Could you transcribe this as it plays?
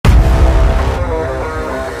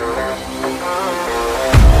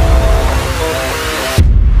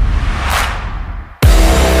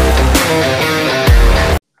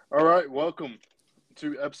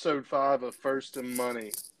to episode 5 of First and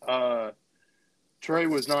Money. Trey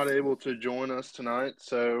was not able to join us tonight,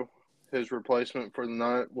 so his replacement for the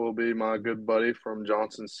night will be my good buddy from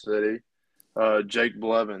Johnson City, Jake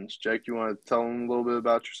Blevins. Jake, you want to tell him a little bit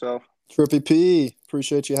about yourself? Trippy P,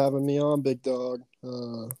 appreciate you having me on, big dog.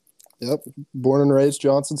 Yep, born and raised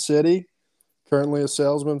Johnson City. Currently a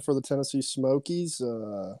salesman for the Tennessee Smokies.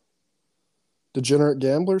 Degenerate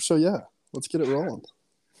gambler, so yeah, let's get it rolling.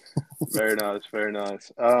 Very nice, very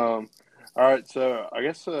nice. All right, so I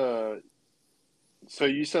guess so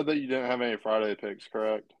you said that you didn't have any Friday picks,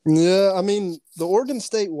 correct? Yeah, I mean, the Oregon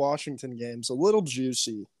State-Washington game's a little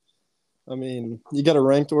juicy. I mean, you got a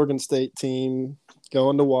ranked Oregon State team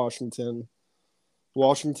going to Washington.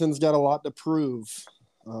 Washington's got a lot to prove.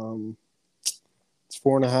 It's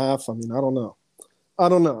 4.5. I mean, I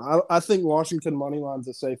don't know. I think Washington money line's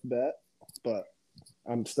a safe bet, but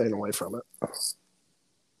I'm staying away from it.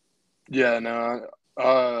 Yeah, no,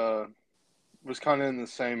 was kind of in the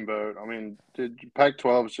same boat. I mean,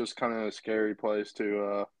 Pac-12 is just kind of a scary place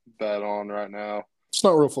to bet on right now. It's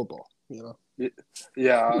not real football, you know.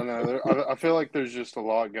 Yeah, I know. I feel like there's just a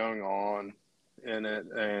lot going on in it,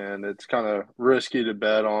 and it's kind of risky to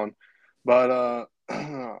bet on. But all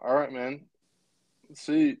right, man. Let's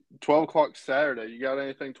see, 12 o'clock Saturday. You got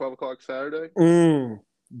anything 12 o'clock Saturday?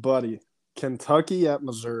 Buddy, Kentucky at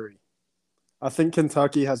Missouri. I think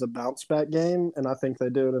Kentucky has a bounce back game, and I think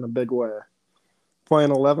they do it in a big way.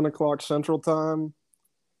 Playing 11 o'clock Central Time,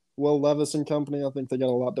 Will Levis and company, I think they got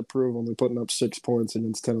a lot to prove when they're putting up 6 points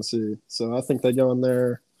against Tennessee. So I think they go in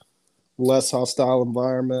there, less hostile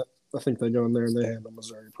environment. I think they go in there and they handle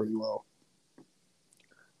Missouri pretty well.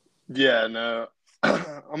 Yeah, no,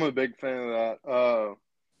 I'm a big fan of that.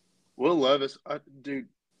 Will Levis, dude,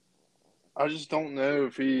 I just don't know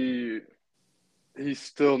if he's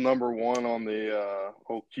still number one on the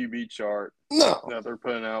whole QB chart that they're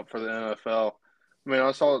putting out for the NFL. I mean,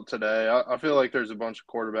 I saw it today. I feel like there's a bunch of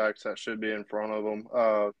quarterbacks that should be in front of him.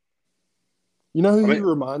 You know who he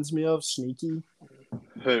reminds me of, sneaky?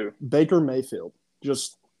 Who? Baker Mayfield,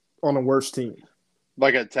 just on a worse team.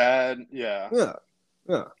 Like a tad, yeah.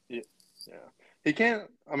 Yeah. He can't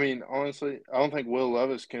 – I mean, honestly, I don't think Will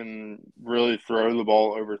Levis can really throw the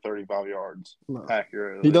ball over 35 yards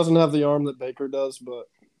accurately. He doesn't have the arm that Baker does, but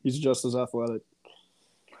he's just as athletic.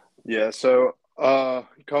 Yeah, so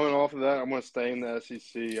coming off of that, I'm going to stay in the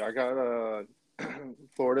SEC. I got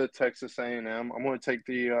Florida, Texas A&M. I'm going to take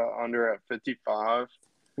the under at 55.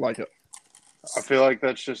 Like it. I feel like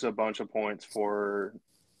that's just a bunch of points for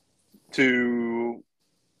two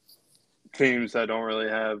teams that don't really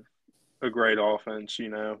have a great offense, you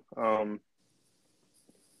know.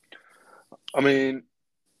 I mean,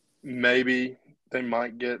 maybe they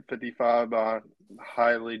might get 55, but I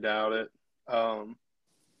highly doubt it.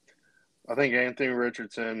 I think Anthony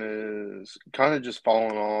Richardson is kind of just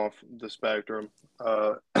falling off the spectrum.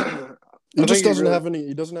 He doesn't have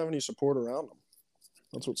any support around him.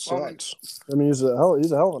 That's what sucks. I mean, he's a hell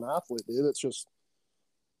of an athlete, dude. It's just,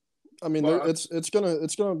 I mean, it's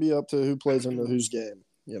gonna be up to who plays into whose game,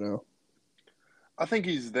 you know. I think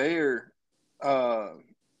he's there. I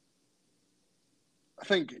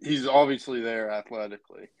think he's obviously there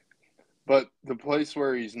athletically, but the place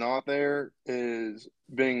where he's not there is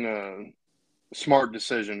being a smart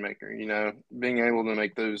decision maker. You know, being able to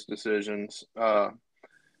make those decisions.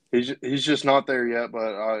 He's just not there yet,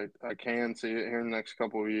 but I can see it here in the next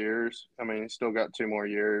couple of years. I mean, he's still got 2 more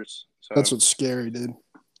years. So. That's what's scary, dude.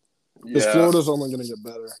 Because yeah. Florida's only going to get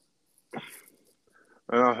better.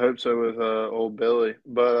 I hope so with old Billy.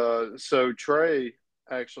 But so Trey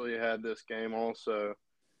actually had this game also.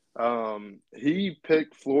 He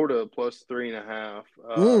picked Florida plus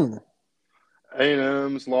 3.5.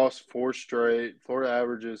 A&M's lost 4 straight. Florida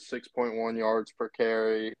averages 6.1 yards per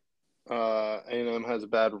carry. A&M has a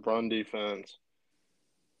bad run defense.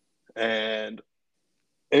 And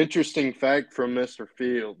interesting fact from Mr.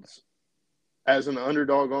 Fields, as an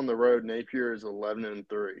underdog on the road, Napier is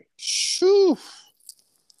 11-3. Shoo.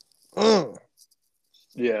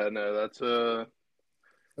 Yeah, no, that's a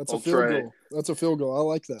field goal. That's a field goal. I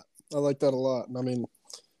like that. I like that a lot. And I mean,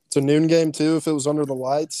 it's a noon game too. If it was under the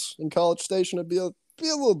lights in College Station, it'd be a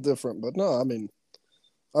little different. But no, I mean,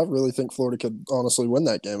 I really think Florida could honestly win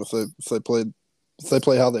that game if they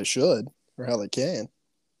play how they should or how they can.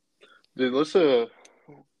 Dude, let's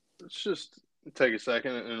just take a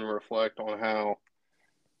second and reflect on how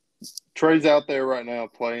Trey's out there right now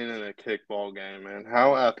playing in a kickball game, man.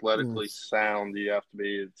 How athletically sound do you have to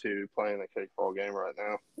be to play in a kickball game right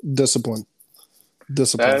now? Discipline.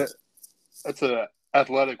 That's an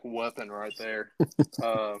athletic weapon right there.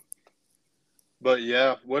 But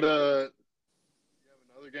yeah, what you have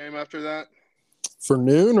Another game after that? For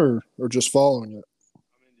noon or just following it? I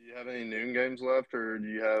mean, do you have any noon games left, or do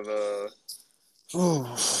you have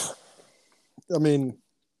I mean,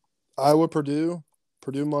 Iowa Purdue.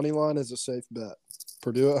 Purdue money line is a safe bet.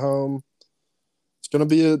 Purdue at home.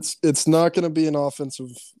 It's not gonna be an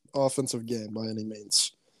offensive game by any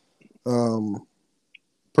means.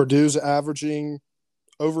 Purdue's averaging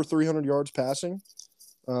over 300 yards passing.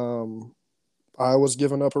 Iowa's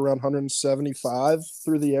given up around 175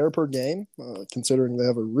 through the air per game, considering they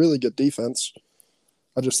have a really good defense.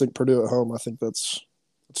 I just think Purdue at home. I think it's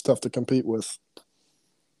tough to compete with.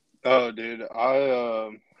 Oh, dude,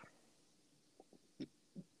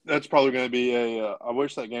 that's probably going to be I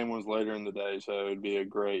wish that game was later in the day, so it'd be a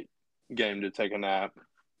great game to take a nap.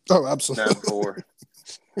 Oh, absolutely. Nap for.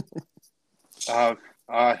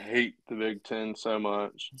 I hate the Big Ten so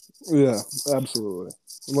much. Yeah, absolutely.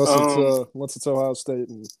 Unless it's Ohio State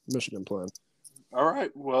and Michigan playing. All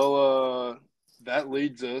right. Well, that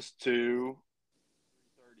leads us to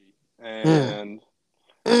 3:30,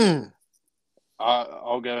 and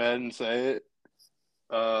I'll go ahead and say it.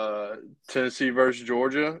 Tennessee versus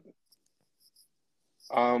Georgia.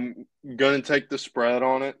 I'm going to take the spread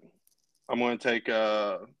on it. I'm going to take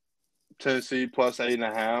Tennessee plus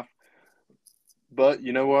 8.5. But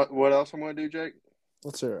you know what? What else I'm going to do, Jake?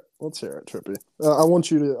 Let's hear it. Trippy. I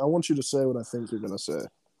want you to say what I think you're going to say.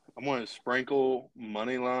 I'm going to sprinkle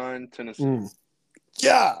money line Tennessee.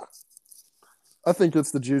 Yeah, I think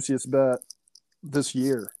it's the juiciest bet this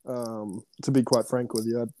year. To be quite frank with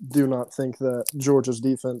you, I do not think that Georgia's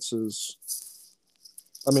defense is.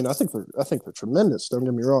 I mean, I think they're tremendous. Don't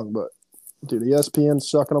get me wrong, but dude,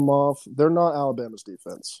 ESPN's sucking them off. They're not Alabama's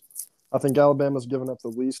defense. I think Alabama's given up the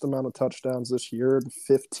least amount of touchdowns this year,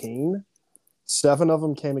 15. 7 of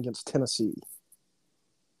them came against Tennessee.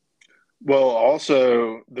 Well,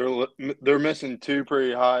 also they're missing 2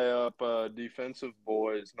 pretty high up defensive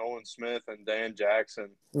boys, Nolan Smith and Dan Jackson.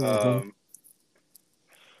 Mm-hmm.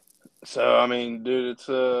 So I mean, dude, it's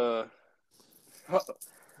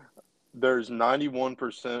there's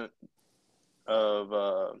 91%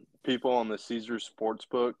 of people on the Caesars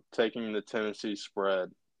Sportsbook taking the Tennessee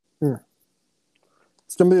spread.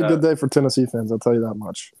 It's going to be a good day for Tennessee fans, I'll tell you that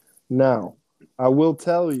much. Now, I will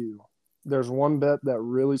tell you, there's one bet that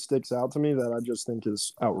really sticks out to me that I just think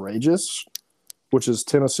is outrageous, which is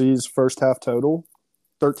Tennessee's first half total,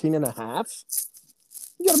 13.5.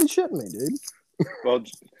 You got to be shitting me,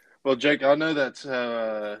 dude. Well, Jake, I know that's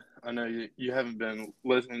I know you haven't been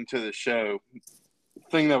listening to the show. The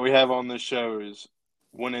thing that we have on this show is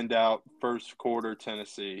when in doubt, first quarter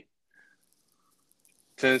Tennessee.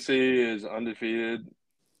 Tennessee is undefeated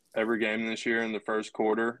every game this year in the first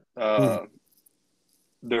quarter.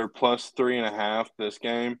 They're plus 3.5 this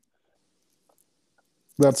game.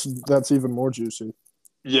 That's even more juicy.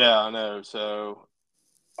 Yeah, I know. So,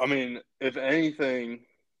 I mean, if anything,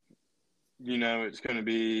 it's going to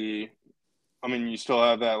be – I mean, you still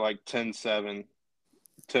have that like 10-7.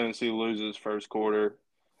 Tennessee loses first quarter.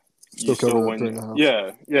 Still cover that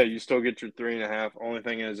 3.5. Yeah, you still get your 3.5. Only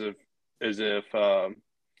thing is if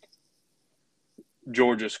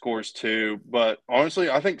Georgia scores 2. But honestly,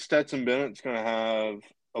 I think Stetson Bennett's going to have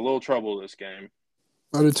a little trouble this game.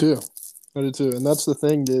 I do too. And that's the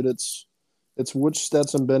thing, dude. It's which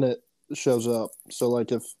Stetson Bennett shows up. So,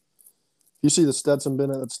 like, if you see the Stetson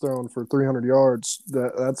Bennett that's throwing for 300 yards,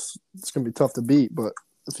 it's going to be tough to beat. But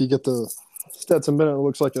if you get the Stetson Bennett that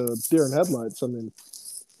looks like a deer in headlights, I mean,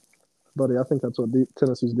 buddy, I think that's what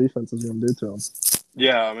Tennessee's defense is going to do to him.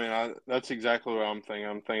 Yeah, I mean, that's exactly what I'm thinking.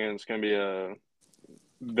 I'm thinking it's going to be a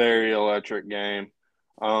very electric game.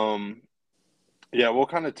 Yeah, we'll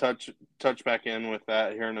kind of touch back in with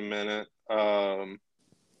that here in a minute.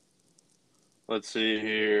 Let's see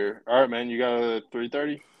here. All right, man, you got a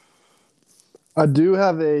 3:30? I do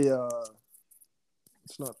have a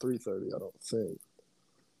it's not 3:30, I don't think.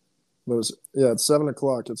 But it's 7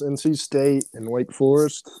 o'clock. It's NC State and Wake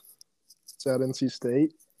Forest. It's at NC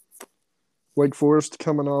State. Wake Forest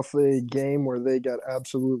coming off a game where they got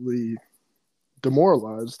absolutely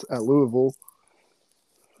demoralized at Louisville.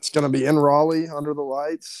 It's going to be in Raleigh under the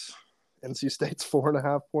lights. NC State's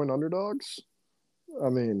 4.5-point underdogs. I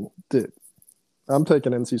mean, dude, I'm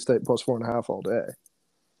taking NC State plus 4.5 all day.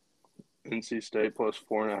 NC State plus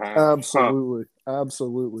 4.5.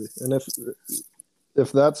 Absolutely. And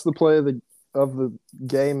if that's the play of the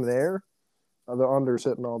game there, the under's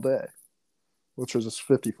hitting all day, which is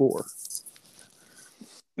 54.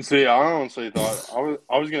 See, I honestly thought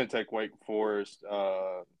I was going to take Wake Forest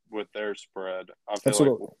with their spread. I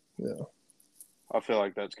feel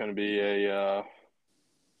like that's going to be a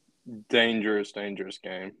dangerous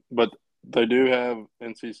game. But They do have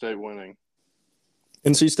NC State winning.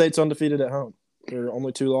 NC State's undefeated at home. Their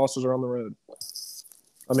only 2 losses are on the road.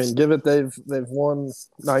 I mean, give it they've won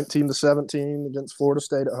 19-17 against Florida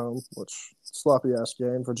State at home, which sloppy ass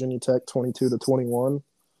game. Virginia Tech 22-21.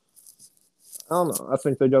 I don't know. I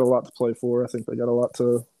think they got a lot to play for. I think they got a lot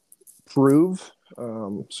to prove.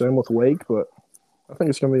 Same with Wake, but I think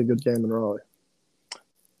it's going to be a good game in Raleigh.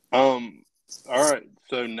 All right.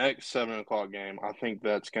 So next 7:00 game, I think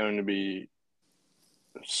that's going to be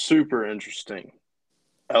super interesting.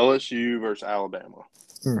 LSU versus Alabama.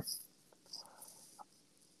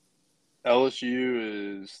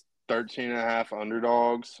 LSU is 13.5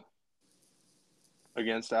 underdogs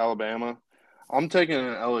against Alabama. I'm taking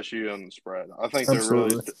an LSU on the spread. I think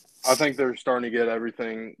they're starting to get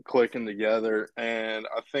everything clicking together, and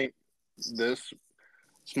I think this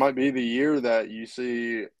might be the year that you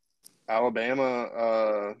see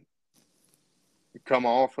Alabama come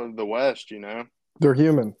off of the West. They're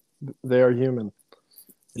human. They are human.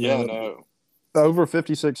 No. Over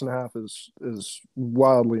 56.5 is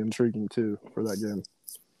wildly intriguing too for that game.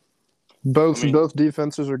 Both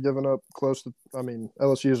defenses are giving up close to. I mean,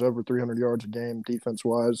 LSU is over 300 yards a game defense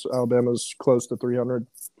wise. Alabama's close to 300.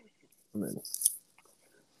 I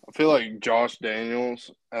feel like Josh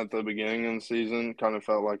Daniels at the beginning of the season kind of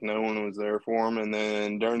felt like no one was there for him, and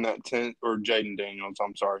then during that Jaden Daniels,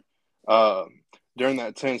 I'm sorry, during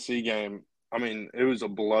that Tennessee game, I mean, it was a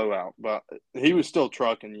blowout, but he was still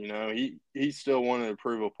trucking. He still wanted to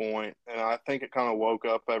prove a point, and I think it kind of woke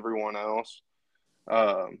up everyone else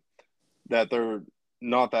that they're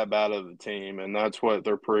not that bad of a team, and that's what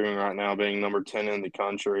they're proving right now, being number 10 in the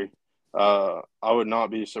country. I would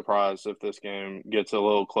not be surprised if this game gets a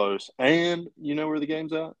little close. And you know where the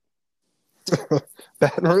game's at?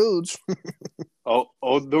 Baton Rouge. the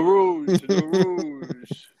Rouge.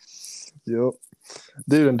 Yep.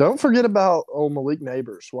 Dude, and don't forget about Malik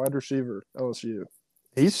Neighbors, wide receiver, LSU.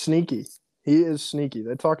 He's sneaky. He is sneaky.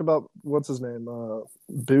 They talk about, what's his name,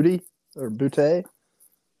 Booty or Butte.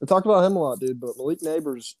 They talk about him a lot, dude, but Malik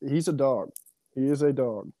Neighbors, he's a dog. He is a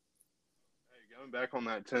dog. Hey, going back on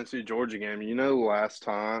that Tennessee-Georgia game, the last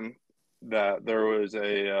time that there was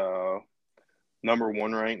a number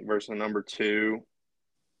 1 ranked versus a number 2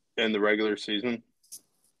 in the regular season?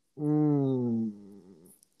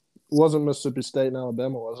 Wasn't Mississippi State and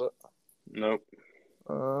Alabama, was it? Nope.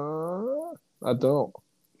 I don't.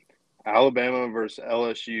 Alabama versus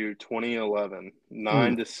LSU 2011,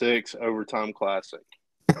 9-6 overtime classic.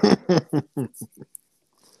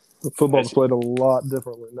 Football's played a lot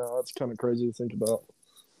differently now. That's kind of crazy to think about.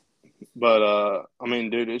 But, I mean,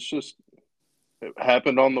 dude, it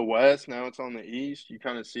happened on the West. Now it's on the East. You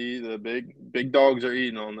kind of see the big dogs are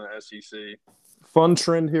eating on the SEC. Fun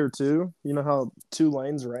trend here, too. You know how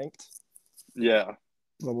Tulane's ranked? Yeah.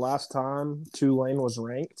 The last time Tulane was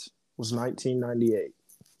ranked was 1998.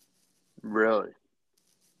 Really?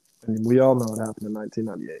 And we all know what happened in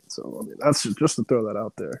 1998. So, I mean, that's just to throw that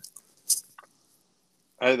out there.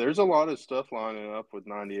 Hey, there's a lot of stuff lining up with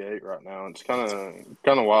 98 right now. It's kind of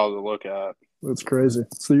wild to look at. It's crazy.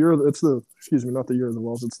 It's the year. Not the year of the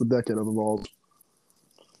Vols. It's the decade of the Vols.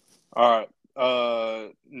 All right.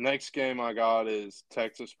 Next game I got is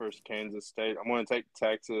Texas versus Kansas State. I'm going to take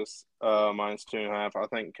Texas minus 2.5. I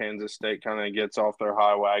think Kansas State kind of gets off their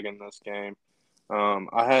high wagon this game.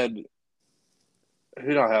 Who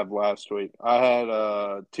did I have last week? I had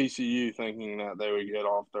TCU thinking that they would get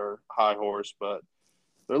off their high horse, but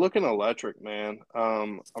they're looking electric, man.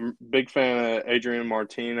 I'm a big fan of Adrian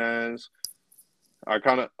Martinez. I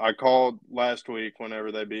called last week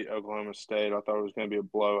whenever they beat Oklahoma State. I thought it was going to be a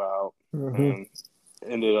blowout, and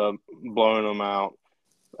ended up blowing them out.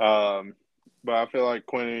 But I feel like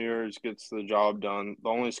Quinn Ewers gets the job done. The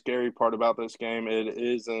only scary part about this game, it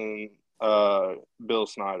is in Bill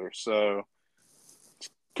Snyder, so it's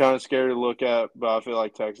kind of scary to look at. But I feel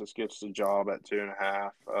like Texas gets the job at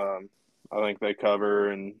 2.5. I think they cover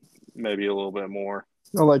and maybe a little bit more.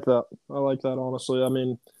 I like that, honestly. I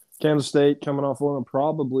mean, Kansas State coming off one of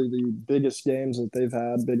probably the biggest games that they've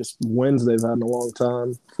had, biggest wins they've had in a long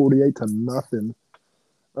time, 48-0.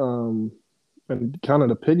 And kind of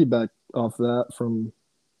to piggyback off that from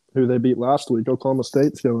who they beat last week, Oklahoma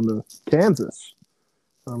State's going to Kansas.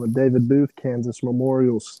 At David Booth, Kansas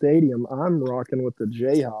Memorial Stadium. I'm rocking with the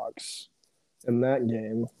Jayhawks in that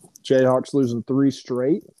game. Jayhawks losing 3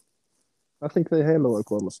 straight. I think they handle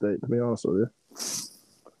Oklahoma State, to be honest with you.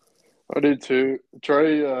 I did too.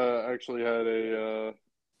 Trey actually had a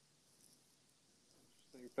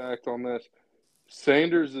interesting fact on this.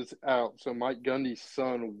 Sanders is out, so Mike Gundy's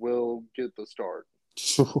son will get the start.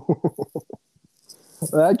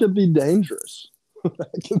 That could be dangerous.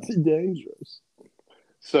 That could be dangerous.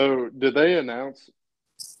 So, did they announce? Did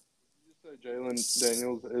you say Jalen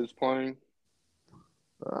Daniels is playing?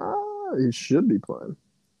 He should be playing.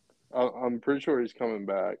 I'm pretty sure he's coming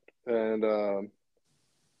back. And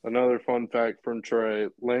another fun fact from Trey: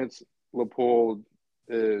 Lance Leopold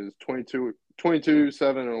is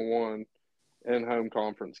 22-7-1 in home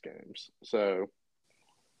conference games. So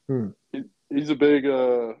he's a big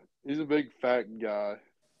fact guy.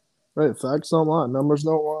 Hey, facts don't lie. Numbers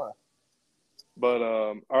don't lie. But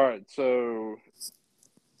all right, so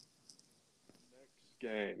next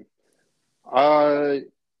game, I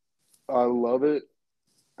love it,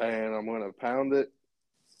 and I'm gonna pound it.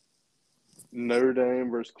 Notre Dame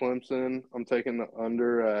versus Clemson. I'm taking the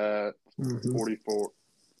under at 44.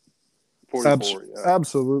 44, yeah.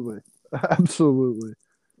 Absolutely. Absolutely. I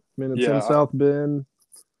mean, it's in Yeah, South Bend.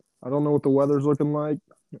 I don't know what the weather's looking like.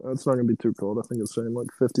 It's not going to be too cold. I think it's saying like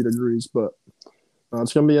 50 degrees, but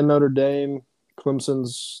it's going to be in Notre Dame.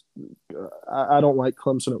 Clemson's I don't like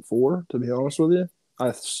Clemson at 4, to be honest with you.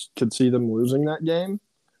 I could see them losing that game.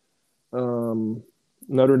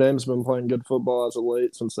 Notre Dame's been playing good football as of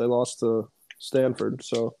late since they lost to Stanford.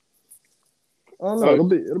 So I don't know.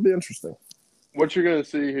 It'll be interesting. What you're going to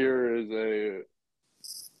see here is a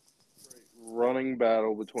running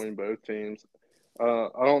battle between both teams.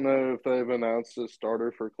 I don't know if they've announced a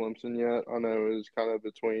starter for Clemson yet. I know it was kind of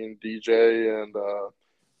between DJ and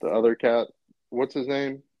the other cat. What's his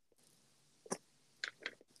name?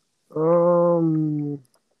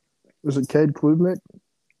 Is it Cade Klubnik?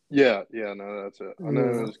 Yeah, no, that's it. I know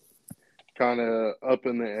it was kind of up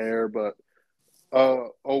in the air, but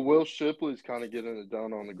Will Shipley's kind of getting it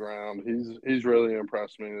done on the ground. He's really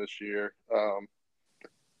impressed me this year.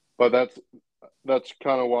 But that's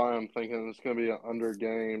kind of why I'm thinking it's going to be an under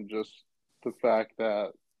game. Just the fact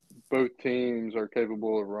that both teams are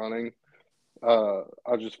capable of running.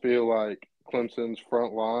 I just feel like Clemson's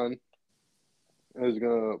front line is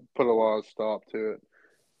going to put a lot of stop to it.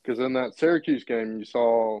 Because in that Syracuse game, you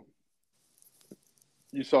saw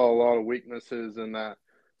a lot of weaknesses in that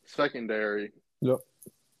secondary. Yep.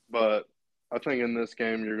 But I think in this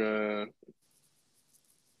game you're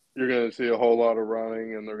gonna see a whole lot of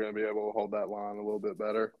running, and they're gonna be able to hold that line a little bit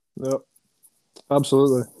better. Yep.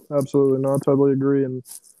 Absolutely. No, I totally agree. And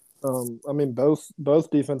I mean, both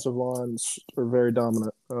defensive lines are very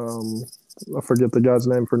dominant. I forget the guy's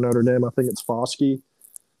name for Notre Dame. I think it's Foskey.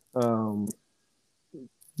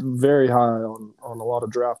 Very high on a lot of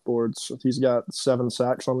draft boards. He's got 7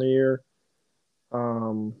 sacks on the year.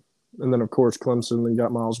 And then of course Clemson. They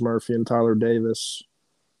got Miles Murphy and Tyler Davis,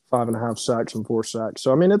 5.5 sacks and 4 sacks.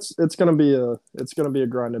 So I mean, it's gonna be a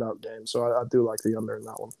grinded out game. So I do like the under in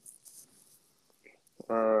that one.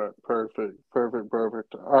 All right, perfect. All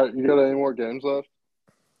right, you got any more games left?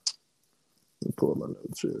 Let me pull up my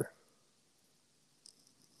notes here.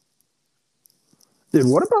 Dude,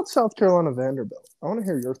 what about South Carolina Vanderbilt? I want to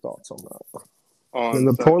hear your thoughts on that. On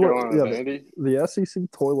the South Carolina Vandy? The SEC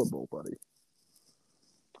toilet bowl, buddy.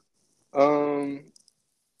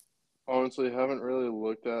 Honestly, haven't really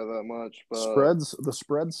looked at it that much, but the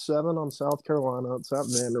spread's 7 on South Carolina. It's at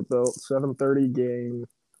Vanderbilt. 7:30 game.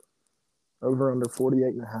 Over under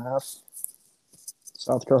 48.5.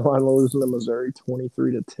 South Carolina losing to Missouri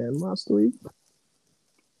 23-10 last week.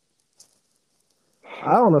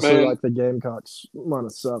 I honestly like the Gamecocks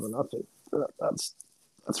 -7. I think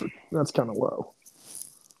that's kind of low.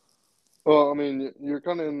 Well, I mean, you're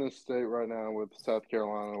kind of in this state right now with South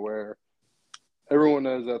Carolina where everyone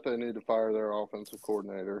knows that they need to fire their offensive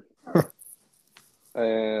coordinator.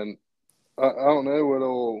 And I don't know what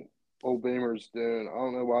old Beamer's doing. I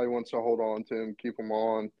don't know why he wants to hold on to him, keep him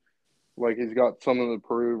on, like he's got something to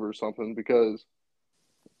prove or something. Because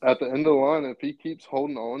at the end of the line, if he keeps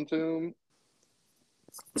holding on to him,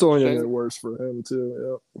 it's only going to get worse for him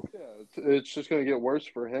too. Yeah, it's just going to get worse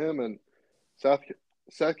for him. And South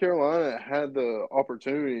Carolina had the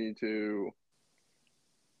opportunity to,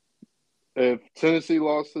 if Tennessee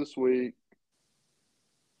lost this week,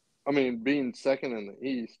 I mean, being second in the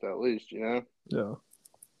East at least, you know? Yeah.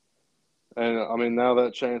 And, I mean, now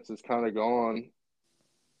that chance is kind of gone.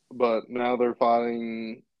 But now they're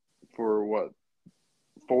fighting for what?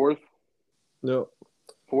 4th? Yep.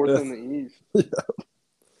 4th in the East. Yeah.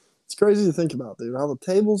 It's crazy to think about, dude, how the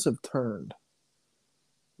tables have turned.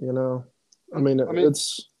 You know? I mean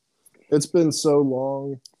it's been so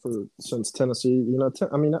long since Tennessee, you know,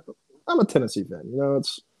 I'm a Tennessee fan. You know,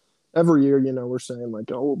 it's every year, you know, we're saying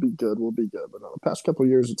like, oh, we'll be good. But no, the past couple of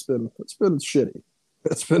years, it's been shitty.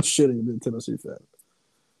 It's been shitty to be a Tennessee fan.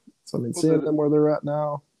 So I mean, seeing them where they're at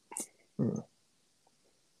now.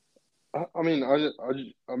 I mean,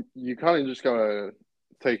 you kind of just gotta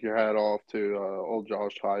take your hat off to old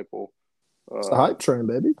Josh Heupel. It's the hype train,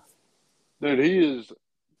 baby. Dude,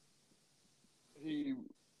 he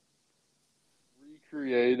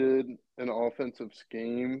recreated an offensive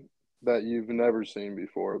scheme that you've never seen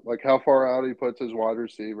before. Like how far out he puts his wide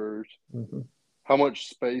receivers, Mm-hmm. how much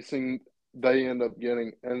spacing they end up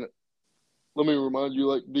getting. And let me remind you,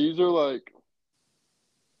 like these are like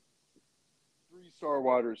 3-star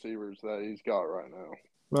wide receivers that he's got right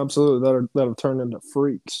now. Absolutely, that have turned into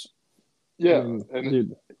freaks. I Yeah, mean, and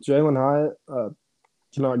dude, Jalen Hyatt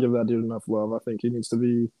cannot give that dude enough love. I think he needs to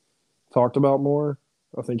be talked about more.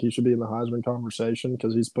 I think he should be in the Heisman conversation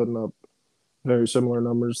because he's putting up very similar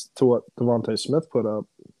numbers to what Devontae Smith put up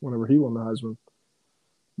whenever he won the Heisman.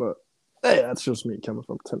 But hey, that's just me coming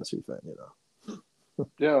from a Tennessee fan, you know.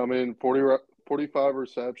 yeah, I mean 45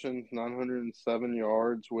 receptions, 907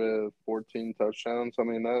 yards with 14 touchdowns. I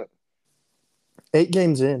mean that. 8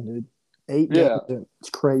 games in, dude. 8 games Yeah, in. It's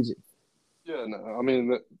crazy. yeah. No, I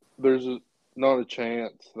mean there's not a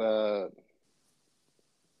chance that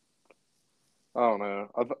I don't know.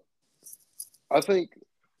 I think,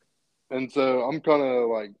 and so I'm kind of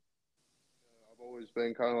like I've always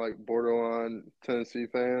been kind of like borderline Tennessee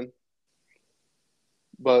fan,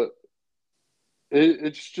 but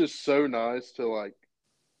it's just so nice to like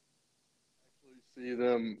actually see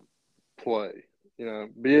them play. You know,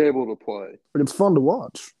 be able to play. But it's fun to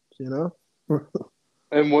watch, you know?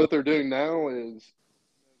 And what they're doing now is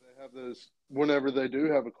they have this whenever they do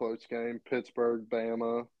have a close game, Pittsburgh,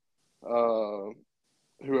 Bama, uh,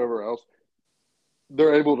 whoever else,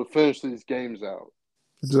 they're able to finish these games out.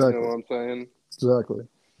 You know Exactly. what I'm saying? Exactly.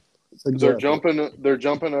 They're Exactly.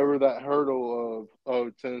 jumping over that hurdle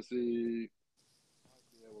of Tennessee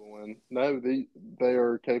be able to win. No, they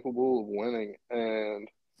are capable of winning, and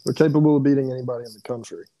They're capable of beating anybody in the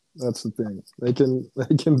country. That's the thing. They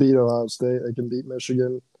can beat Ohio State. They can beat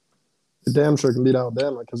Michigan. They damn sure can beat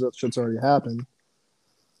Alabama because that shit's already happened.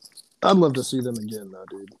 I'd love to see them again, though,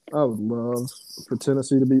 dude. I would love for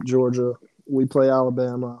Tennessee to beat Georgia. We play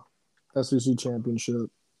Alabama, SEC championship,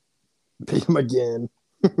 beat them again.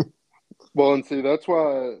 well, and see that's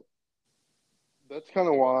kind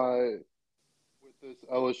of why with this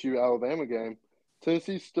LSU Alabama game,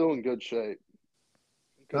 Tennessee's still in good shape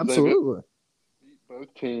because they've Absolutely. beat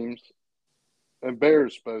both teams.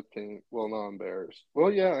 Embarrassed both teams. Well, not embarrassed.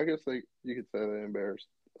 Well, yeah, I guess you could say they embarrassed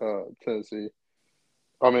Tennessee.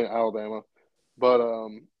 I mean Alabama. But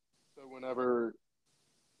so whenever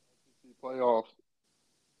SEC playoffs,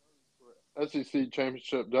 SEC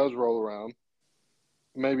championship does roll around,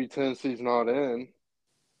 maybe Tennessee's not in,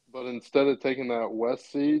 but instead of taking that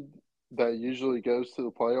West seed that usually goes to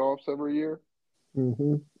the playoffs every year,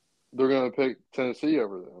 Mm-hmm. they're going to pick Tennessee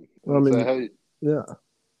over them I and say, mean, hey, yeah,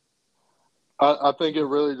 I think it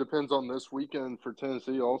really depends on this weekend for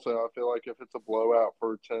Tennessee. Also, I feel like if it's a blowout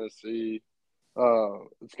for Tennessee,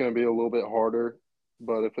 it's going to be a little bit harder.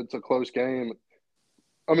 But if it's a close game,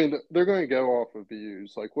 I mean, they're going to go off of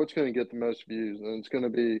views. Like, what's going to get the most views? And it's going to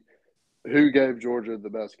be who gave Georgia the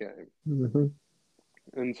best game. mm-hmm.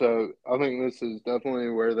 And so I think this is definitely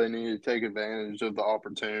where they need to take advantage of the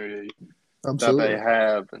opportunity that they Absolutely.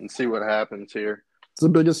 have and see what happens here. It's the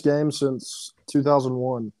biggest game since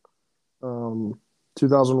 2001.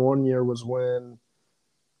 2001 year was when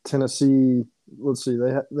Tennessee. Let's see,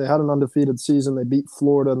 they had an undefeated season. They beat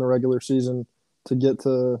Florida in the regular season to get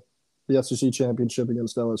to the SEC championship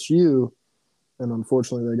against LSU, and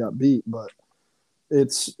unfortunately they got beat. But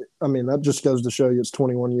I mean, that just goes to show you it's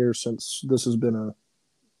 21 years since this has been a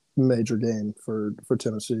major game for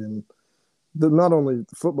Tennessee and not only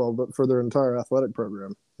football but for their entire athletic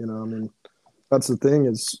program. You know, I mean, that's the thing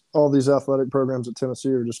is all these athletic programs at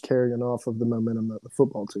Tennessee are just carrying off of the momentum that the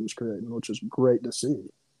football team's creating, which is great to see.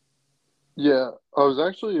 Yeah, I was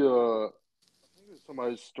actually I think it was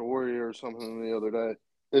somebody's story or something the other day.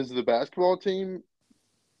 Is the basketball team?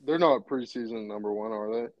 They're not preseason number one,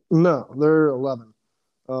 are they? No, they're 11,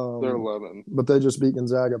 They're 11. but they just beat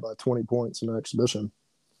Gonzaga by 20 points in an exhibition.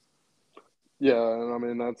 Yeah, and I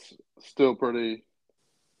mean that's still pretty.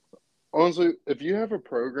 Honestly, if you have a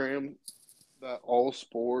program that all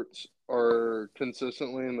sports are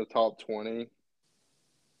consistently in the top 20,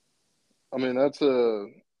 I mean that's a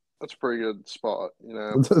pretty good spot, you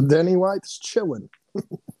know. Danny White's chilling.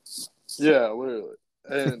 Yeah, literally.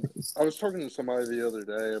 And I was talking to somebody the other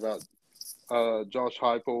day about Josh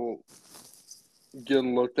Heupel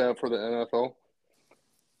getting looked at for the NFL.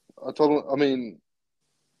 I told him, I mean,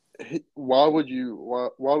 why would you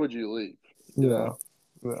leave? You Yeah,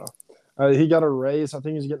 know? yeah. He got a raise. I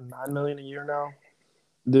think he's getting $9 million a year now.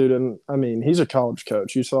 dude. And I mean, he's a college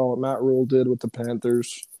coach. You saw what Matt Rule did with the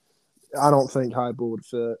Panthers. I don't think Heupel would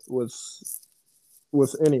fit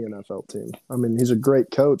with any NFL team. I mean, he's a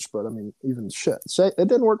great coach, but I mean, even shit, it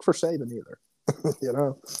didn't work for Saban either. You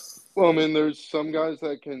know. Well, I mean, there's some guys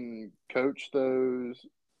that can coach those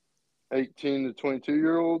 18 to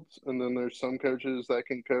 22-year-olds, and then there's some coaches that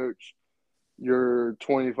can coach your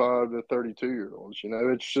 25 to 32-year-olds. You know,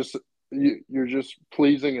 it's just you're just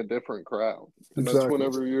pleasing a different crowd, and that's Exactly.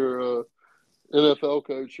 whenever you're a NFL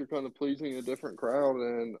coach, you're kind of pleasing a different crowd,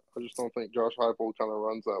 and I just don't think Josh Heupel kind of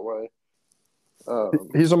runs that way.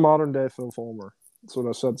 He's a modern day Phil Fulmer. That's what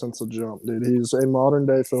I said since the jump, dude. He's a modern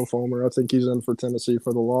day Phil Fulmer. I think he's in for Tennessee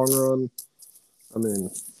for the long run. I mean,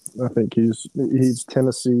 I think he's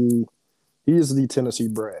Tennessee. He is the Tennessee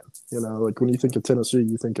brand. You know, like when you think of Tennessee,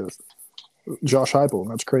 you think of Josh Heupel,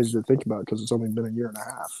 and that's crazy to think about because it's only been a year and a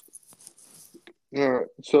half. All right,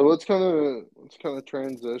 so let's kind of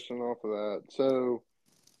transition off of that. So,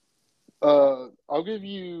 I'll give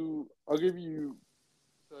you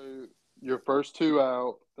so your first two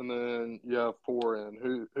out, and then you have four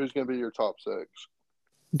in. Who's going to be your top six?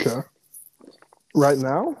 Okay. Right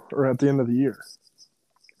now or at the end of the year?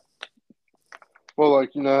 Well,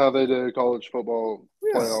 like you know how they did a college football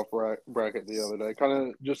Yeah, playoff bracket the other day, kind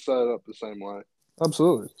of just set it up the same way.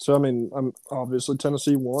 absolutely. So I mean, I'm obviously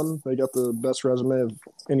Tennessee won. They got the best resume of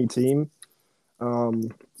any team.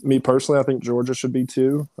 Me personally, I think Georgia should be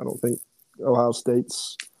two. I don't think Ohio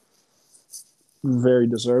State's very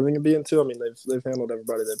deserving of being two. I mean, they've handled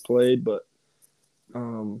everybody they've played, but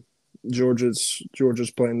um, Georgia's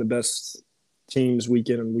playing the best teams week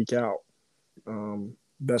in and week out,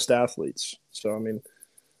 best athletes. So I mean,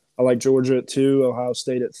 I like Georgia at two, Ohio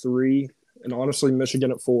State at three, and honestly,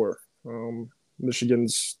 Michigan at four.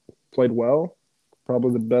 Michigan's played well,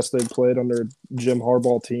 probably the best they've played under Jim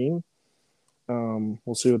Harbaugh team.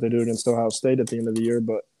 We'll see what they do against Ohio State at the end of the year,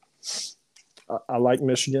 but I like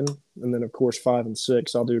Michigan, and then of course 5 and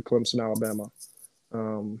 6. I'll do Clemson, Alabama.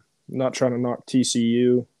 Not trying to knock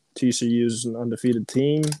TCU. TCU's an undefeated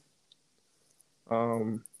team.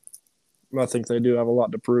 I think they do have a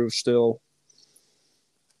lot to prove still.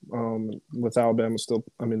 With Alabama still,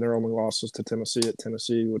 I mean, their only losses to Tennessee at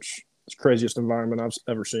Tennessee, which is the craziest environment I've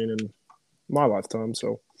ever seen in my lifetime.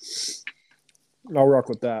 So I'll rock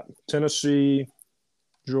with that. Tennessee,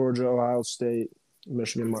 Georgia, Ohio State,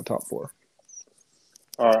 Michigan, my top four.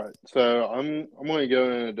 All right, so I'm going to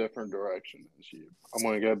go in a different direction as you. I'm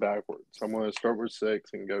going to go backwards. I'm going to start with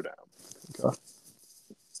 6 and go down. Okay.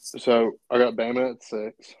 So I got Bama at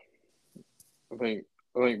 6. I think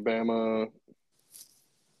Bama.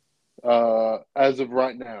 As of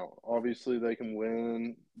right now, obviously they can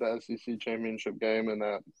win the SEC championship game, and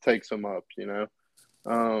that takes them up. You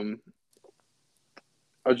know,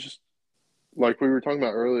 I just like we were talking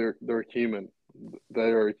about earlier. They're human. They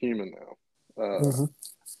are human now. Mm-hmm.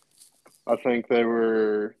 I think they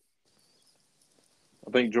were.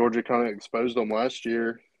 I think Georgia kind of exposed them last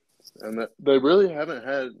year, and that they really haven't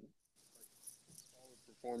had solid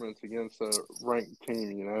performance against a ranked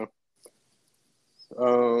team. You know.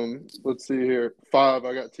 Let's see here. 5,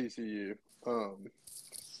 I got TCU.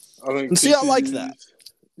 I think See, I like that.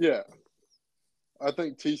 Yeah, I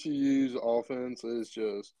think TCU's offense is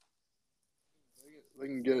just they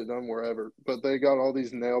can get it done wherever, but they got all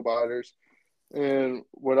these nail biters. And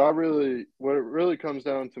what it really comes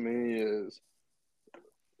down to me is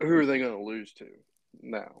who are they going to lose to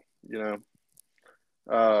now? You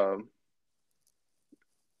know,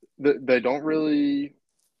 they don't really.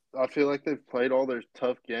 I feel like they've played all their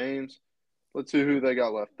tough games. Let's see who they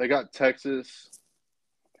got left. They got Texas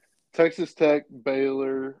Tech,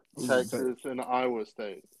 Baylor, Texas, and Iowa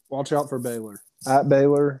State. Watch out for Baylor. At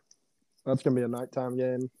Baylor, that's going to be a nighttime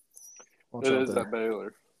game. Watch It out is there. at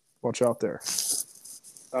Baylor. Watch out there.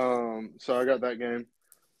 So I got that game.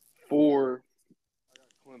 4, I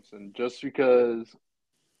got Clemson, just because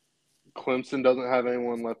Clemson doesn't have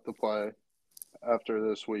anyone left to play after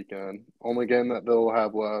this weekend. Only game that they'll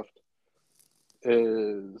have left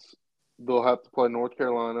is they'll have to play North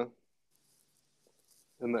Carolina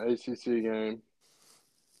in the ACC game.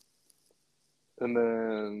 And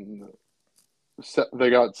then they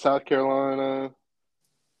got South Carolina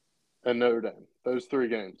and Notre Dame. Those 3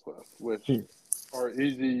 games left, which are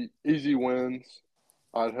easy wins.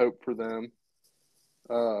 I'd hope for them.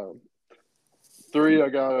 3, I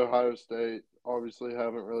got Ohio State. Obviously,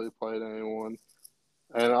 haven't really played anyone,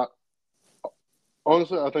 and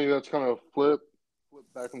honestly, I think that's kind of flip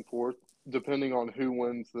back and forth depending on who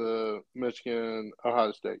wins the Michigan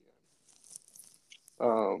Ohio State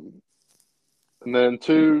game. And then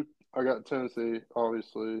 2, I got Tennessee,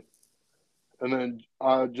 obviously, And then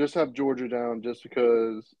I just have Georgia down just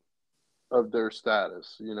because of their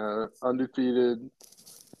status. You know, undefeated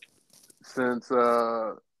since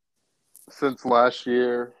last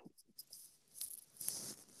year.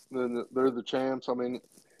 Then they're the champs. I mean,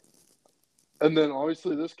 and then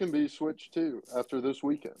obviously this can be switched too after this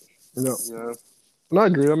weekend. Yeah, You know, and I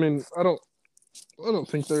agree. I mean, I don't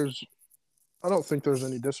think there's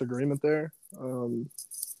any disagreement there.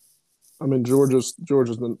 I mean, Georgia's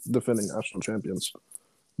the defending national champions,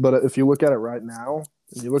 but if you look at it right now,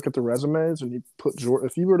 and you look at the resumes, and you put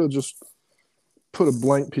if you were to just put a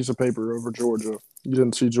blank piece of paper over Georgia, you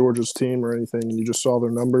didn't see Georgia's team or anything, and you just saw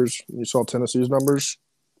their numbers, and you saw Tennessee's numbers,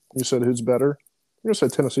 you said who's better? You're gonna say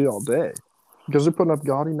Tennessee all day because they're putting up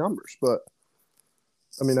gaudy numbers. But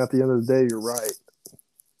I mean, at the end of the day, you're right.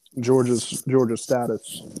 Georgia's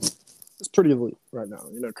status is pretty elite right now.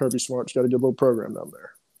 You know, Kirby Smart's got a good little program down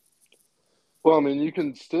there. well, I mean, you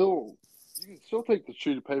can still take the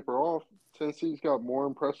sheet of paper off. Tennessee's got more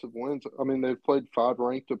impressive wins. I mean, they've played 5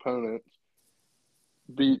 ranked opponents,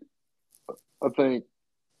 beat I think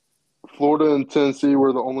Florida and Tennessee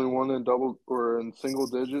were the only one in double or in single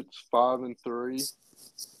digits, 5-3.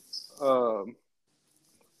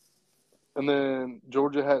 And then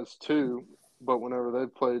Georgia has 2, but whenever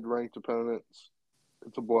they've played ranked opponents,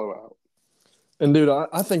 it's a blowout. And dude,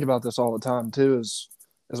 I think about this all the time too. Is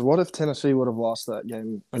what if Tennessee would have lost that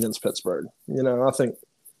game against Pittsburgh? You know, I think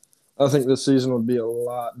this season would be a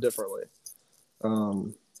lot differently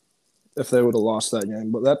if they would have lost that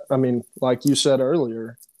game. But I mean, like you said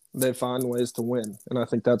earlier, they find ways to win, and I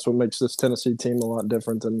think that's what makes this Tennessee team a lot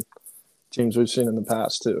different than teams we've seen in the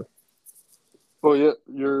past too. Well, yeah,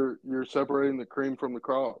 you're separating the cream from the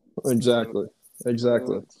crop. Exactly.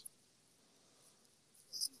 Exactly. You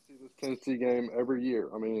see this Tennessee game every year.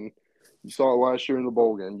 I mean, you saw it last year in the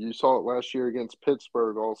bowl game. You saw it last year against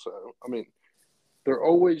Pittsburgh also. I mean, they're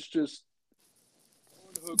always just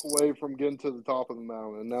one hook away from getting to the top of the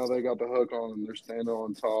mountain. And now they got the hook on and they're standing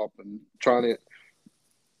on top and trying to –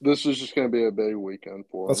 this is just going to be a big weekend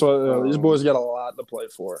for them. That's why these boys got a lot to play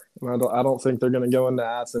for. And I don't think they're going to go into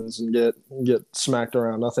Athens and get smacked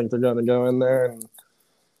around. I think they're going to go in there and –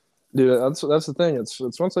 dude, that's the thing. It's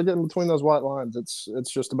once they get in between those white lines,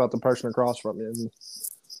 it's just about the person across from you. And,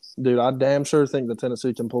 dude, I damn sure think that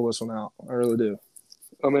Tennessee can pull this one out. I really do.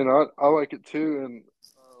 I mean, I like it too. And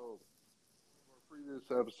our previous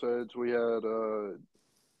episodes, we had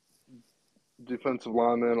defensive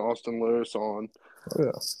lineman Austin Lewis on. Oh,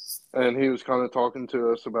 yeah. And he was kind of talking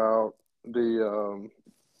to us about the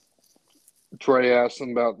Trey asked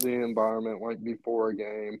him about the environment like before a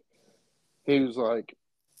game. He was like,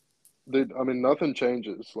 dude, I mean, nothing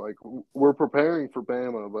changes. Like, we're preparing for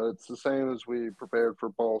Bama, but it's the same as we prepared for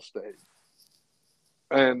Ball State.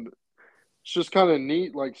 And it's just kind of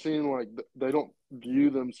neat, like, seeing, like, they don't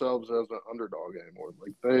view themselves as an underdog anymore.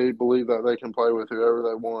 Like, they believe that they can play with whoever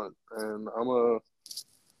they want. And I'm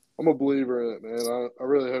a believer in it, man. I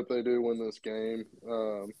really hope they do win this game.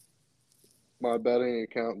 My betting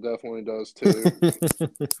account definitely does, too.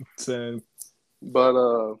 Same. But,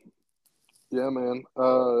 yeah, man.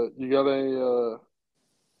 You got anything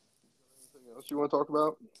else you want to talk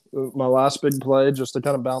about? My last big play, just to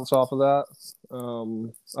kind of bounce off of that,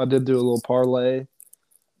 I did do a little parlay.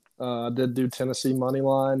 I did do Tennessee money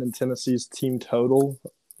line and Tennessee's team total,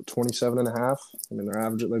 27.5. I mean,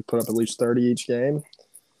 they put up at least 30 each game.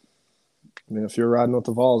 I mean, if you're riding with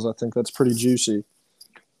the Vols, I think that's pretty juicy.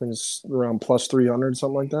 I think it's around plus 300,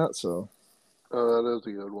 something like that. So, that is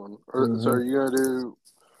a good one. So, are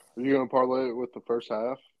you gonna parlay it with the first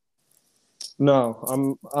half?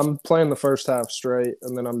 No, I'm playing the first half straight,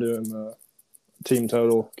 and then I'm doing the team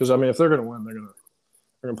total. Because I mean, if they're gonna win, they're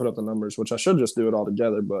gonna put up the numbers, which I should just do it all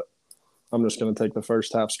together. But I'm just gonna take the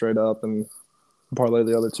first half straight up and parlay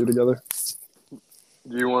the other two together.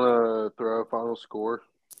 Do you want to throw a final score?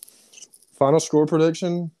 Final score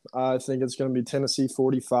prediction, I think it's going to be Tennessee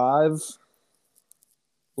 45.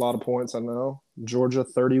 A lot of points, I know. Georgia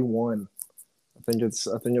 31. I think it's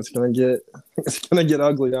going to get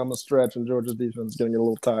ugly down the stretch, and Georgia's defense is going to get a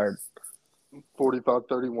little tired.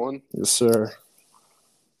 45-31. Yes, sir.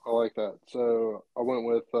 I like that. So I went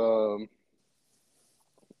with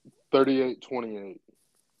 38-28.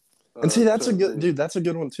 And see, that's a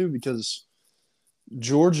good one too, because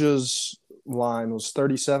Georgia's line was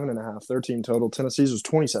 37.5, 13 total. Tennessee's was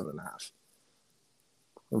 27.5.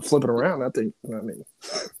 And flip it around, I mean.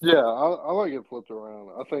 Yeah, I like it flipped around.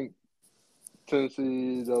 I think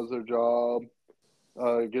Tennessee does their job,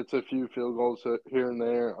 gets a few field goals here and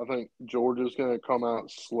there. I think Georgia's going to come out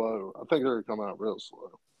slow. I think they're going to come out real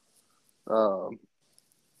slow.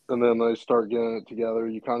 and then they start getting it together.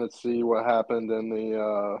 You kind of see what happened in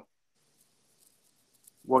the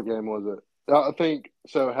what game was it? I think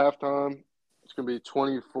so. Halftime, it's gonna be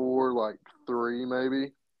 24 like 3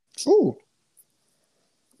 maybe. Ooh.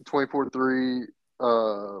 24-3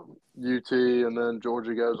 UT, and then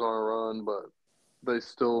Georgia goes on a run, but they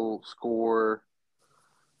still score.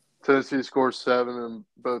 Tennessee scores 7 in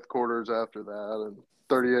both quarters after that, and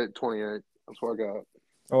 38-28. That's what I got.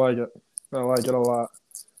 I like it. I like it a lot.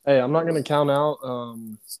 Hey, I'm not going to count out.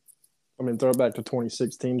 Throw it back to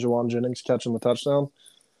 2016. Jawan Jennings catching the touchdown,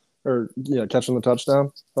 catching the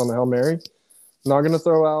touchdown on the Hail Mary. Not going to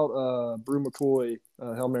throw out Brew McCoy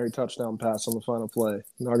Hail Mary touchdown pass on the final play.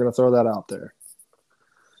 Not going to throw that out there,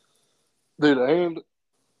 dude. And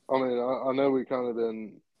I know we kind of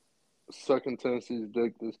been sucking Tennessee's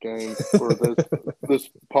dick this game or this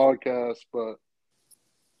podcast, but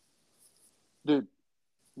dude,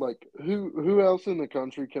 like who else in the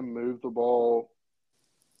country can move the ball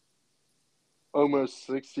almost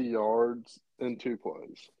 60 yards in 2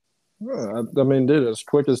 plays? Yeah, dude, as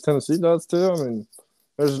quick as Tennessee does too. I mean,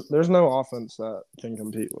 there's no offense that can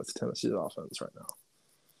compete with Tennessee's offense right now.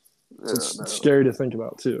 Yeah, It's scary to think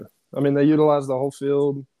about too. I mean, they utilize the whole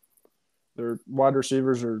field. Their wide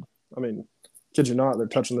receivers are, kid you not, they're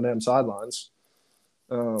touching the damn sidelines.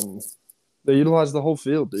 They utilize the whole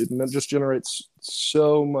field, dude, and that just generates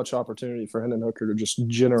so much opportunity for Hendon Hooker to just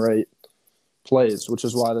generate plays, which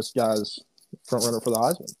is why this guy's front runner for the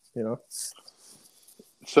Heisman, you know?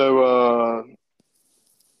 So,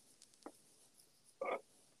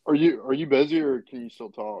 are you busy or can you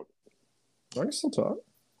still talk? I can still talk.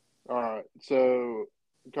 All right. So,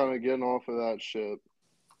 kind of getting off of that shit.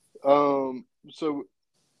 So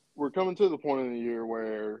we're coming to the point in the year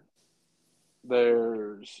where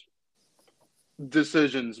there's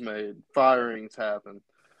decisions made, firings happen.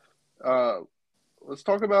 Let's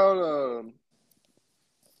talk about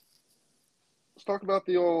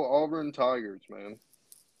the old Auburn Tigers, man.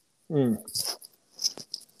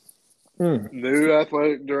 New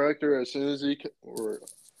athletic director. As soon as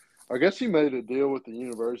I guess he made a deal with the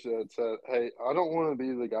university that said, "Hey, I don't want to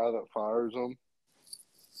be the guy that fires them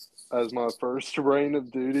as my first reign of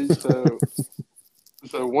duty. So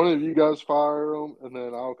one of you guys fire them, and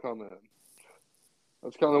then I'll come in."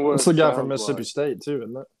 That's kind of what it's the guy from Mississippi State too,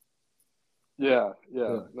 isn't it? Yeah.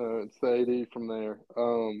 No, it's the AD from there.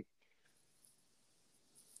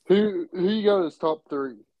 Who you got as top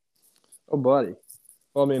 3? Oh, buddy.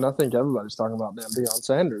 Well, I think everybody's talking about damn Deion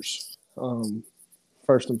Sanders.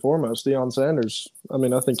 First and foremost, Deion Sanders. I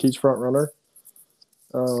think he's front runner.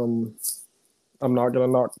 I'm not going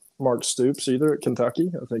to knock Mark Stoops either at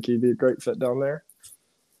Kentucky. I think he'd be a great fit down there.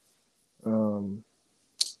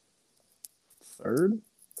 Third,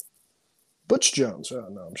 Butch Jones. Oh,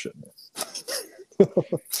 no, I'm shitting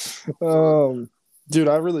it. Dude,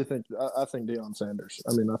 I really think I think Deion Sanders.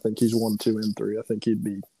 I think he's 1, 2, and 3. I think he'd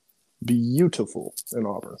be beautiful in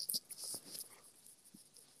Auburn.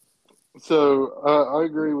 So I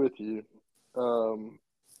agree with you.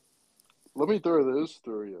 Let me throw this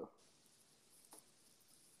through you.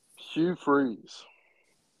 Hugh Freeze.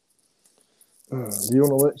 You want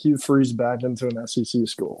to let Hugh Freeze back into an SEC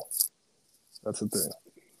school? That's the thing.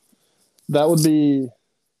 That would be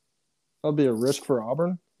a risk for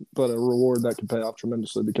Auburn, but a reward that could pay off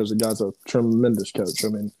tremendously because the guy's a tremendous coach.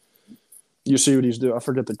 You see what he's doing. I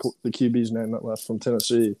forget the QB's name that left from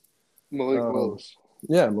Tennessee. Malik Willis.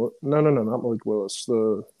 Yeah, no, not Malik Willis.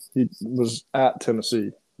 He was at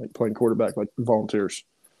Tennessee, like playing quarterback, like volunteers,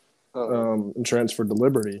 and transferred to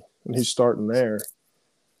Liberty, and he's starting there.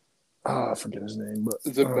 I forget his name, but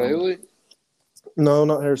is it Bailey? No,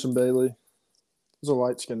 not Harrison Bailey. He's a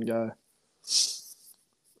light-skinned guy.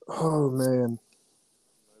 Oh man,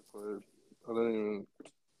 I don't even.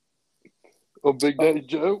 Oh, Big Daddy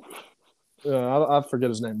Joe. Yeah, I forget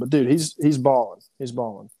his name, but dude, he's balling. He's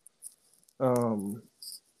balling. God's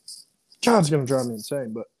gonna drive me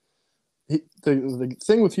insane, but the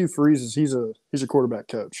thing with Hugh Freeze is he's a quarterback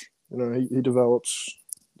coach. He develops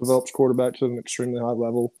quarterbacks at an extremely high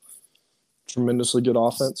level. Tremendously good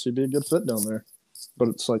offense. He'd be a good fit down there. But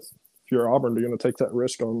it's like, if you're Auburn, you're going to take that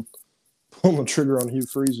risk on pulling the trigger on Hugh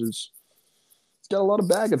Freeze. He's got a lot of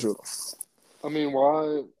baggage with him.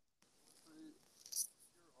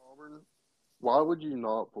 Why would you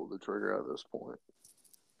not pull the trigger at this point?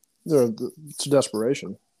 It's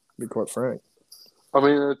desperation, to be quite frank.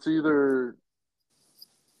 It's either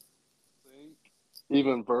think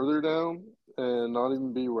even further down and not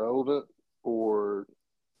even be relevant, or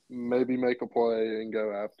maybe make a play and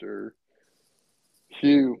go after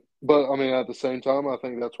Hugh. But, at the same time, I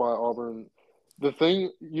think that's why Auburn – the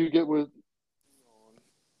thing you get with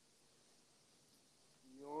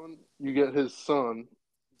You get his son,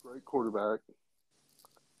 great quarterback,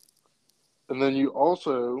 and then you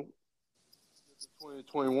also get the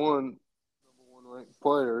 2021 number 1 ranked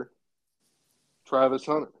player, Travis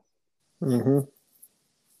Hunter. Mm-hmm.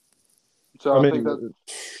 So I think that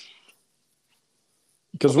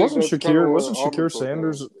because wasn't Shakir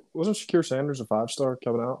Sanders a 5-star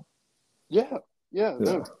coming out? Yeah,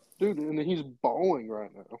 no, dude, and he's balling right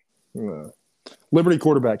now. Yeah. Liberty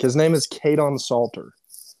quarterback. His name is Kadon Salter.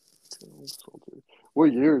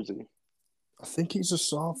 What year is he? I think he's a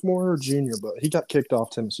sophomore or junior, but he got kicked off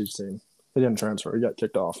Tennessee's team. He didn't transfer. He got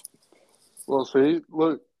kicked off. Well, see,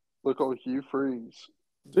 look on Hugh Freeze.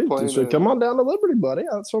 Dude, so come on down to Liberty, buddy.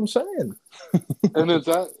 That's what I'm saying. And is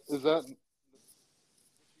that what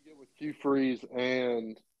you get with Hugh Freeze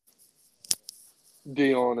and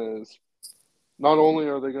Dion is not only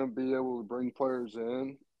are they going to be able to bring players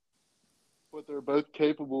in, but they're both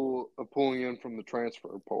capable of pulling in from the transfer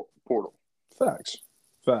portal. Facts.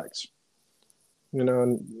 You know,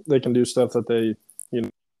 and they can do stuff that they, you know.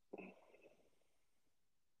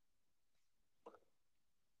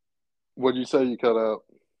 What'd you say you cut out?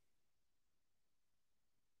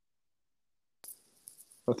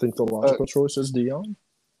 I think the logical choice is Dion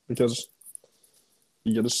because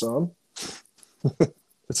you get a son.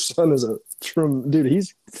 His son is dude,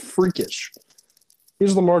 he's freakish.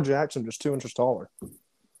 He's Lamar Jackson, just 2 inches taller.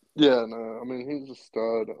 Yeah, no, I mean, he's a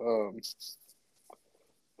stud. I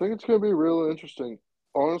think it's going to be real interesting.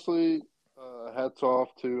 Honestly, hats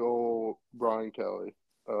off to old Brian Kelly.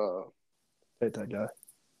 Hate that guy.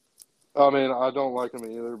 I mean, I don't like him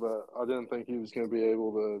either, but I didn't think he was going to be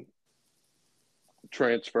able to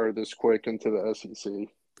transfer this quick into the SEC.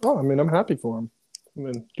 Oh, I mean, I'm happy for him. I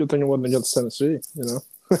mean, good thing it wasn't against Tennessee, you know?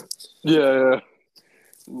 Yeah.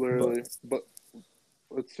 Literally. But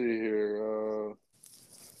let's see here.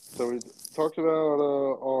 So we talked about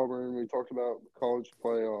Auburn. We talked about college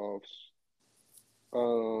playoffs.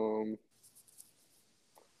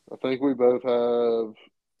 I think we both have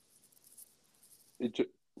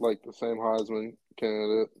the same Heisman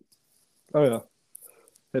candidate. Oh, yeah.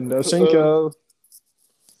 And no Cinco.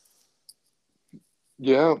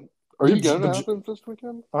 Yeah. Are you going to Athens this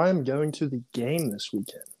weekend? I am going to the game this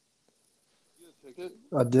weekend. You get a ticket?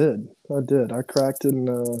 I did. I cracked it and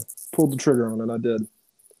pulled the trigger on it. I did.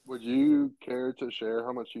 Would you care to share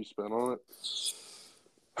how much you spent on it?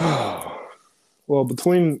 Well,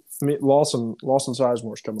 between me, Lawson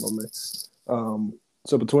Sizemore's coming on me.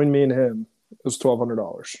 So between me and him, it was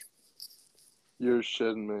 $1,200. You're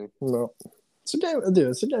shitting me. No, it's a game, dude.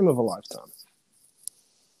 It's a game of a lifetime.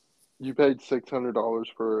 You paid $600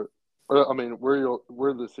 for. I mean, where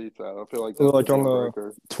are the seats at? I feel like that's like on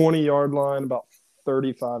the 20-yard line, about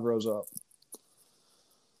 35 rows up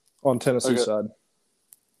on Tennessee side.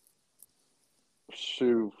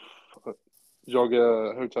 Shoot, did y'all get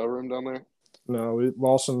a hotel room down there? No,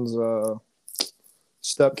 Lawson's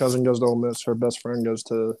step cousin goes to Ole Miss. Her best friend goes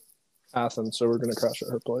to Athens, so we're gonna crash at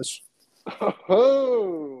her place.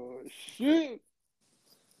 Oh shit!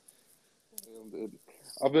 Damn, dude.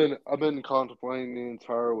 I've been contemplating the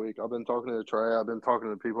entire week. I've been talking to Trey. I've been talking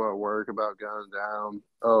to people at work about going down.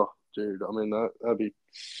 Oh, dude, I mean that'd be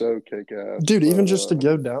so kick ass. Dude, even just to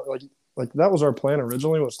go down, like that was our plan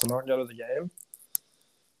originally, was to not go to the game,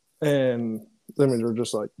 and then we were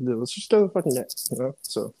just like, dude, let's just go to the fucking game, you know.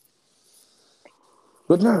 So,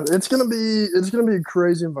 but no, it's gonna be a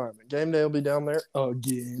crazy environment. Game day will be down there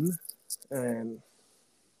again, and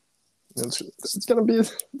it's gonna be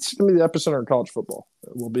the epicenter of college football.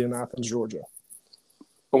 We'll be in Athens, Georgia.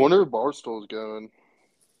 I wonder if Barstool's going.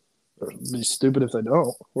 It'd be stupid if they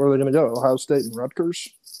don't. Where are they gonna go? Ohio State and Rutgers?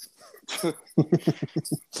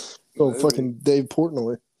 Oh, fucking Dave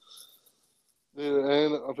Portnoy. Dude,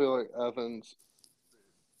 and I feel like Athens.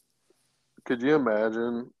 Could you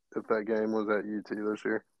imagine if that game was at UT this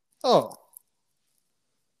year? Oh.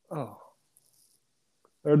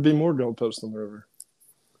 There'd be more goalposts in the river.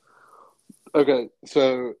 Okay,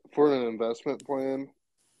 so for an investment plan,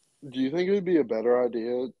 do you think it would be a better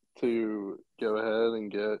idea to go ahead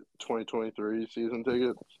and get 2023 season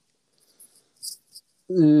tickets?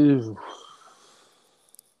 Ew.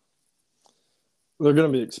 They're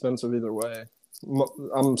going to be expensive either way.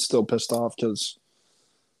 I'm still pissed off because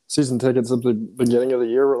season tickets at the beginning of the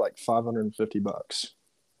year were like $550.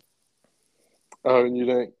 Oh, and you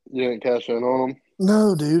didn't cash in on them?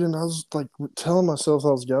 No, dude. And I was like telling myself I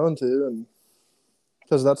was going to, and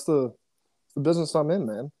because that's the business I'm in,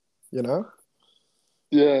 man. You know?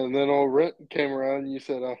 Yeah, and then all rent came around, and you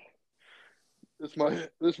said, "This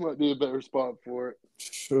might be a better spot for it."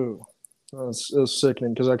 Sure. It was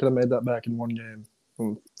sickening because I could have made that back in one game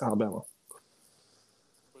from Alabama.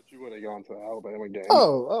 But You would have gone to the Alabama game.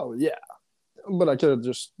 Oh, yeah. But I could have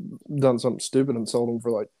just done something stupid and sold them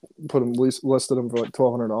for like listed them for like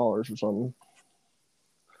 $1,200 or something.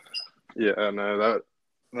 Yeah, no, that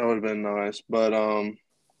would have been nice. But all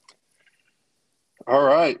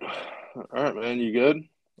right, man, you good?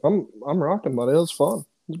 I'm rocking, buddy. It was fun.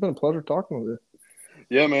 It's been a pleasure talking with you.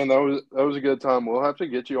 Yeah, man, that was a good time. We'll have to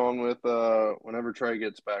get you on with whenever Trey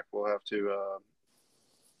gets back. We'll have to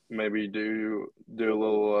maybe do a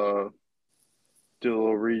little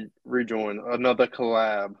rejoin, another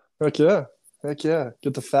collab. Heck yeah.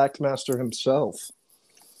 Get the fact master himself.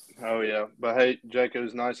 Oh yeah, but hey, Jake, it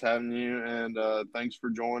was nice having you, and thanks for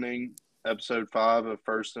joining episode 5 of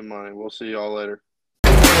First and Money. We'll see y'all later.